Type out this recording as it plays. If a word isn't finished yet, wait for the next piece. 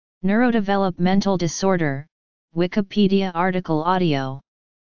Neurodevelopmental disorder, Wikipedia article audio.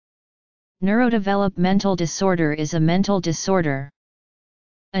 Neurodevelopmental disorder is a mental disorder.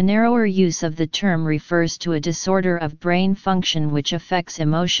 A narrower use of the term refers to a disorder of brain function which affects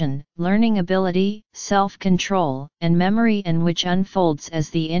emotion, learning ability, self-control, and memory, and which unfolds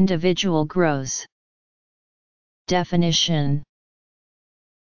as the individual grows. Definition: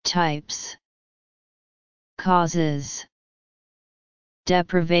 Types, Causes,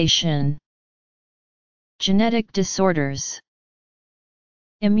 Deprivation, Genetic disorders,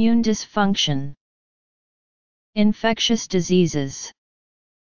 Immune dysfunction, Infectious diseases,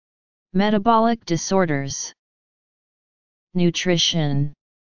 Metabolic disorders, Nutrition,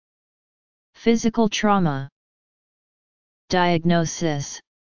 Physical trauma, Diagnosis,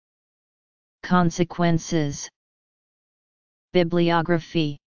 Consequences,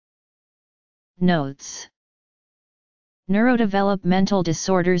 Bibliography. Notes. Neurodevelopmental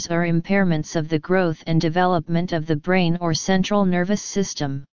disorders are impairments of the growth and development of the brain or central nervous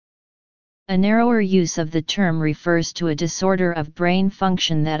system. A narrower use of the term refers to a disorder of brain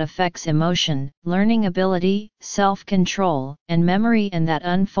function that affects emotion, learning ability, self-control, and memory, and that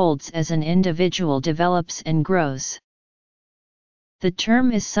unfolds as an individual develops and grows. The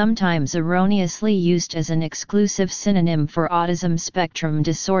term is sometimes erroneously used as an exclusive synonym for autism spectrum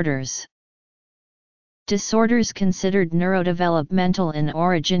disorders. Disorders considered neurodevelopmental in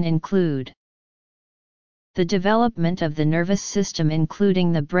origin include: the development of the nervous system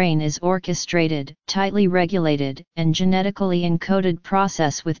including the brain is orchestrated, tightly regulated, and genetically encoded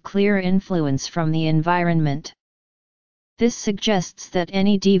process with clear influence from the environment. This suggests that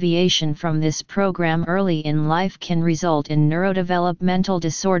any deviation from this program early in life can result in neurodevelopmental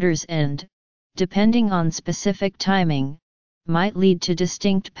disorders and, depending on specific timing, might lead to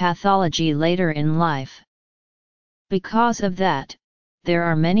distinct pathology later in life. Because of that, there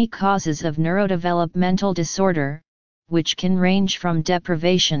are many causes of neurodevelopmental disorder, which can range from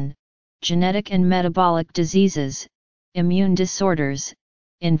deprivation, genetic and metabolic diseases, immune disorders,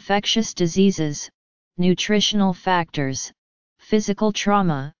 infectious diseases, nutritional factors, physical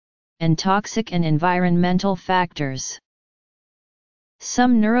trauma, and toxic and environmental factors.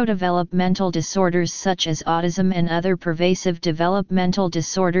 Some neurodevelopmental disorders such as autism and other pervasive developmental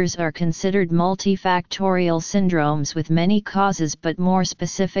disorders are considered multifactorial syndromes with many causes but more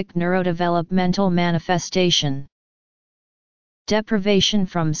specific neurodevelopmental manifestation. Deprivation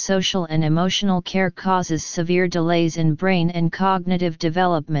from social and emotional care causes severe delays in brain and cognitive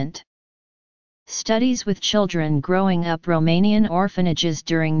development. Studies with children growing up Romanian orphanages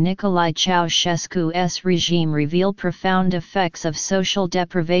during Nicolae Ceausescu's regime reveal profound effects of social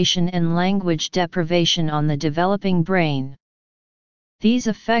deprivation and language deprivation on the developing brain. These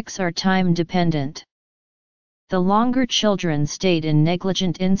effects are time-dependent. The longer children stayed in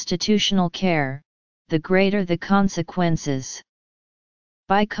negligent institutional care, the greater the consequences.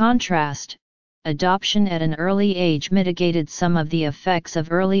 By contrast, adoption at an early age mitigated some of the effects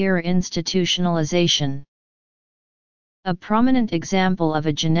of earlier institutionalization. A prominent example of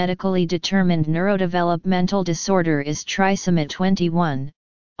a genetically determined neurodevelopmental disorder is trisomy 21,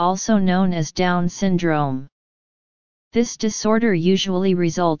 also known as Down syndrome. This disorder usually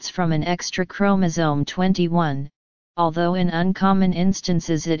results from an extra chromosome 21, although in uncommon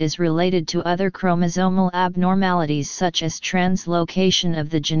instances it is related to other chromosomal abnormalities such as translocation of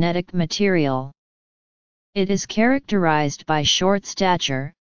the genetic material. It is characterized by short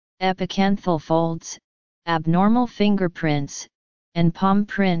stature, epicanthal folds, abnormal fingerprints, and palm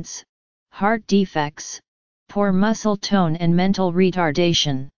prints, heart defects, poor muscle tone and mental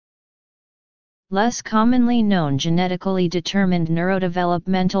retardation. Less commonly known genetically determined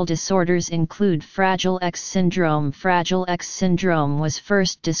neurodevelopmental disorders include Fragile X syndrome. Fragile X syndrome was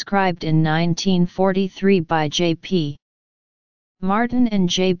first described in 1943 by J.P. Martin and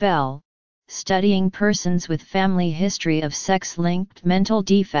J. Bell, studying persons with family history of sex-linked mental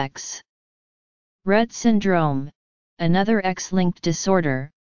defects. Rett syndrome, another X-linked disorder,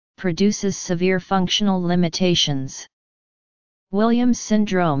 produces severe functional limitations. Williams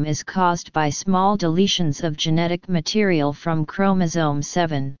syndrome is caused by small deletions of genetic material from chromosome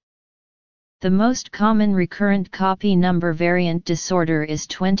 7. The most common recurrent copy number variant disorder is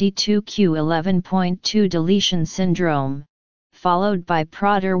 22q11.2 deletion syndrome, followed by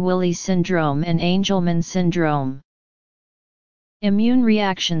Prader-Willi syndrome and Angelman syndrome. Immune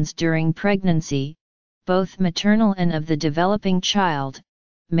reactions during pregnancy, both maternal and of the developing child,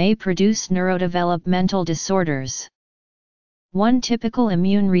 may produce neurodevelopmental disorders. One typical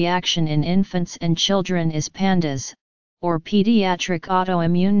immune reaction in infants and children is PANDAS, or pediatric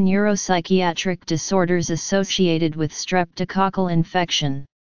autoimmune neuropsychiatric disorders associated with streptococcal infection.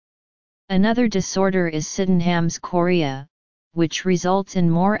 Another disorder is Sydenham's chorea, which results in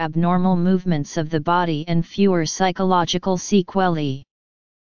more abnormal movements of the body and fewer psychological sequelae.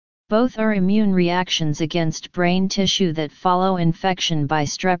 Both are immune reactions against brain tissue that follow infection by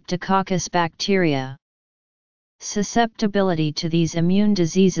Streptococcus bacteria. Susceptibility to these immune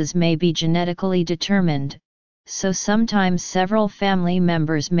diseases may be genetically determined, so sometimes several family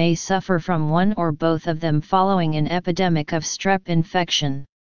members may suffer from one or both of them following an epidemic of strep infection.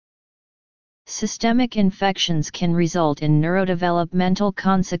 Systemic infections can result in neurodevelopmental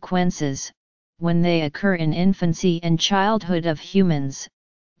consequences, when they occur in infancy and childhood of humans,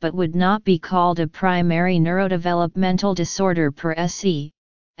 but would not be called a primary neurodevelopmental disorder per se,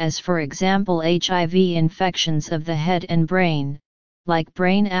 as for example HIV infections of the head and brain, like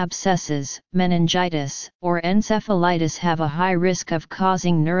brain abscesses, meningitis, or encephalitis have a high risk of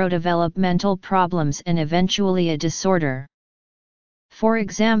causing neurodevelopmental problems and eventually a disorder. For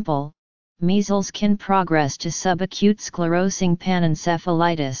example, measles can progress to subacute sclerosing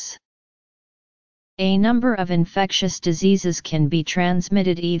panencephalitis. A number of infectious diseases can be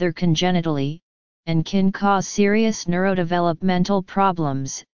transmitted either congenitally, and can cause serious neurodevelopmental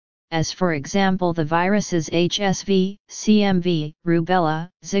problems, as for example the viruses HSV, CMV, rubella,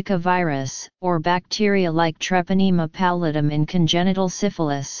 Zika virus, or bacteria like Treponema pallidum in congenital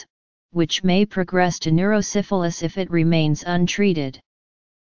syphilis, which may progress to neurosyphilis if it remains untreated.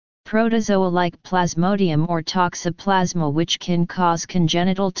 Protozoa like Plasmodium or Toxoplasma, which can cause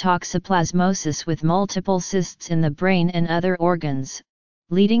congenital toxoplasmosis with multiple cysts in the brain and other organs,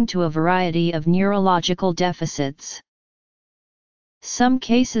 leading to a variety of neurological deficits. Some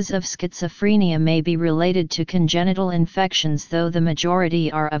cases of schizophrenia may be related to congenital infections, though the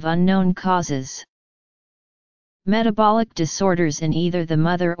majority are of unknown causes. Metabolic disorders in either the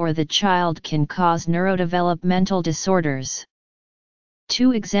mother or the child can cause neurodevelopmental disorders.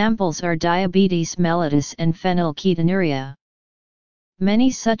 Two examples are diabetes mellitus and phenylketonuria. Many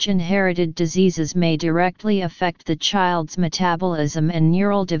such inherited diseases may directly affect the child's metabolism and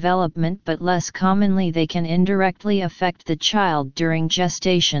neural development, but less commonly they can indirectly affect the child during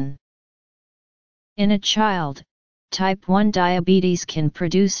gestation. In a child, type 1 diabetes can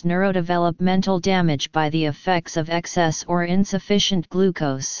produce neurodevelopmental damage by the effects of excess or insufficient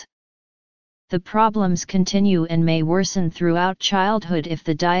glucose. The problems continue and may worsen throughout childhood if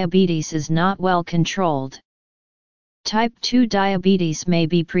the diabetes is not well controlled. Type 2 diabetes may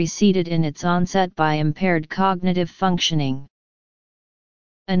be preceded in its onset by impaired cognitive functioning.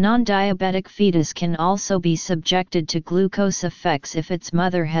 A non-diabetic fetus can also be subjected to glucose effects if its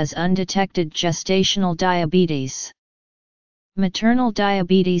mother has undetected gestational diabetes. Maternal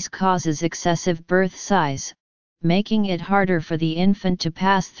diabetes causes excessive birth size, making it harder for the infant to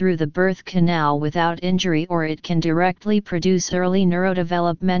pass through the birth canal without injury, or it can directly produce early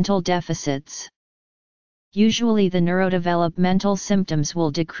neurodevelopmental deficits. Usually the neurodevelopmental symptoms will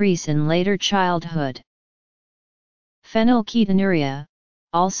decrease in later childhood. Phenylketonuria,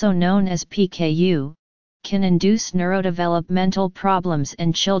 also known as PKU, can induce neurodevelopmental problems,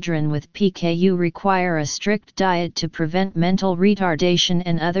 and children with PKU require a strict diet to prevent mental retardation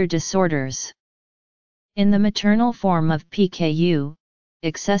and other disorders. In the maternal form of PKU,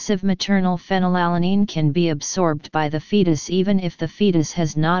 excessive maternal phenylalanine can be absorbed by the fetus even if the fetus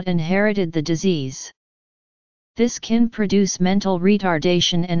has not inherited the disease. This can produce mental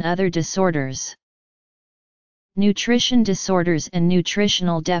retardation and other disorders. Nutrition disorders and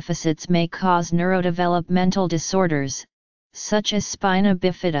nutritional deficits may cause neurodevelopmental disorders, such as spina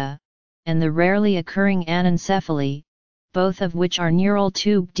bifida, and the rarely occurring anencephaly, both of which are neural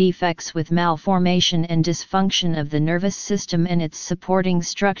tube defects with malformation and dysfunction of the nervous system and its supporting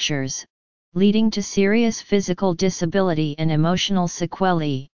structures, leading to serious physical disability and emotional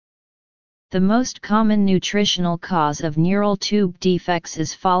sequelae. The most common nutritional cause of neural tube defects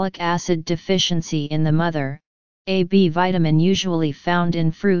is folic acid deficiency in the mother, a B vitamin usually found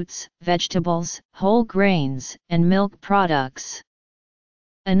in fruits, vegetables, whole grains, and milk products.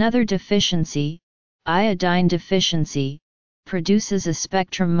 Another deficiency, iodine deficiency, produces a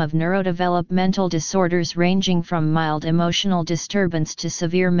spectrum of neurodevelopmental disorders ranging from mild emotional disturbance to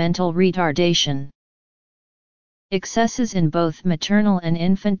severe mental retardation. Excesses in both maternal and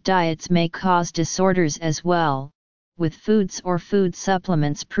infant diets may cause disorders as well, with foods or food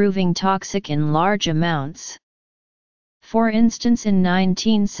supplements proving toxic in large amounts. For instance, in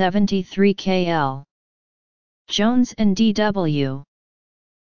 1973 K.L. Jones and D.W.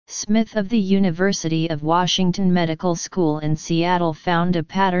 Smith of the University of Washington Medical School in Seattle found a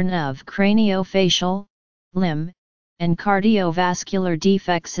pattern of craniofacial, limb, and cardiovascular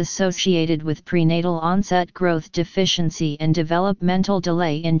defects associated with prenatal onset growth deficiency and developmental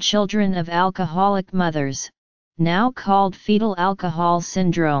delay in children of alcoholic mothers, now called fetal alcohol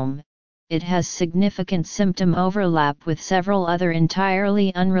syndrome. It has significant symptom overlap with several other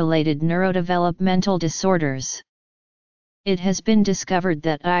entirely unrelated neurodevelopmental disorders. It has been discovered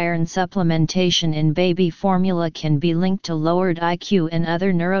that iron supplementation in baby formula can be linked to lowered IQ and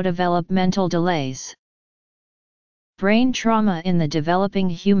other neurodevelopmental delays. Brain trauma in the developing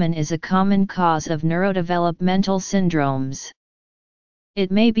human is a common cause of neurodevelopmental syndromes.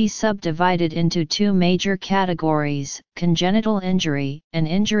 It may be subdivided into two major categories: congenital injury, and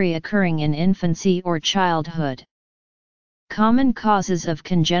injury occurring in infancy or childhood. Common causes of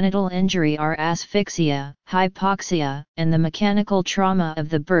congenital injury are asphyxia, hypoxia, and the mechanical trauma of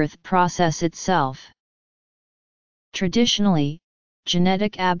the birth process itself. Traditionally,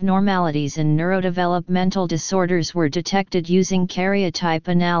 genetic abnormalities in neurodevelopmental disorders were detected using karyotype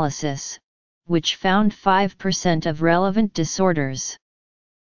analysis, which found 5% of relevant disorders.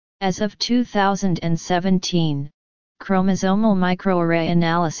 As of 2017, chromosomal microarray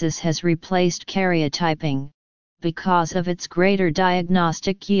analysis has replaced karyotyping, because of its greater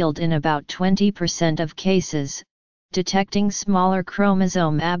diagnostic yield in about 20% of cases, detecting smaller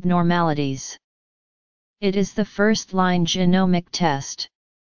chromosome abnormalities. It is the first-line genomic test.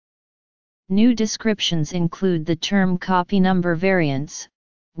 New descriptions include the term copy number variants,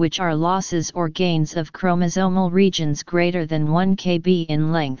 which are losses or gains of chromosomal regions greater than 1 kb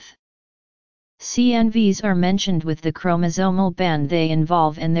in length. CNVs are mentioned with the chromosomal band they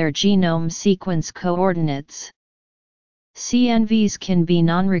involve and their genome sequence coordinates. CNVs can be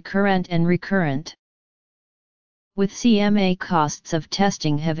non-recurrent and recurrent. With CMA, costs of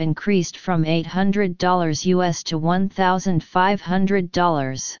testing have increased from $800 US to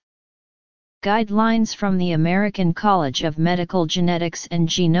 $1,500. Guidelines from the American College of Medical Genetics and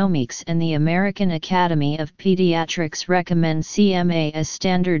Genomics and the American Academy of Pediatrics recommend CMA as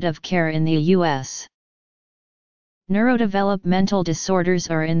standard of care in the U.S. Neurodevelopmental disorders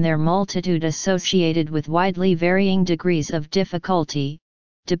are in their multitude associated with widely varying degrees of difficulty,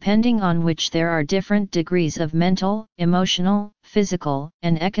 depending on which there are different degrees of mental, emotional, physical,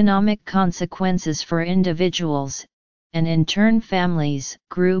 and economic consequences for individuals, and in turn families,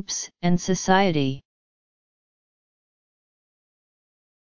 groups, and society.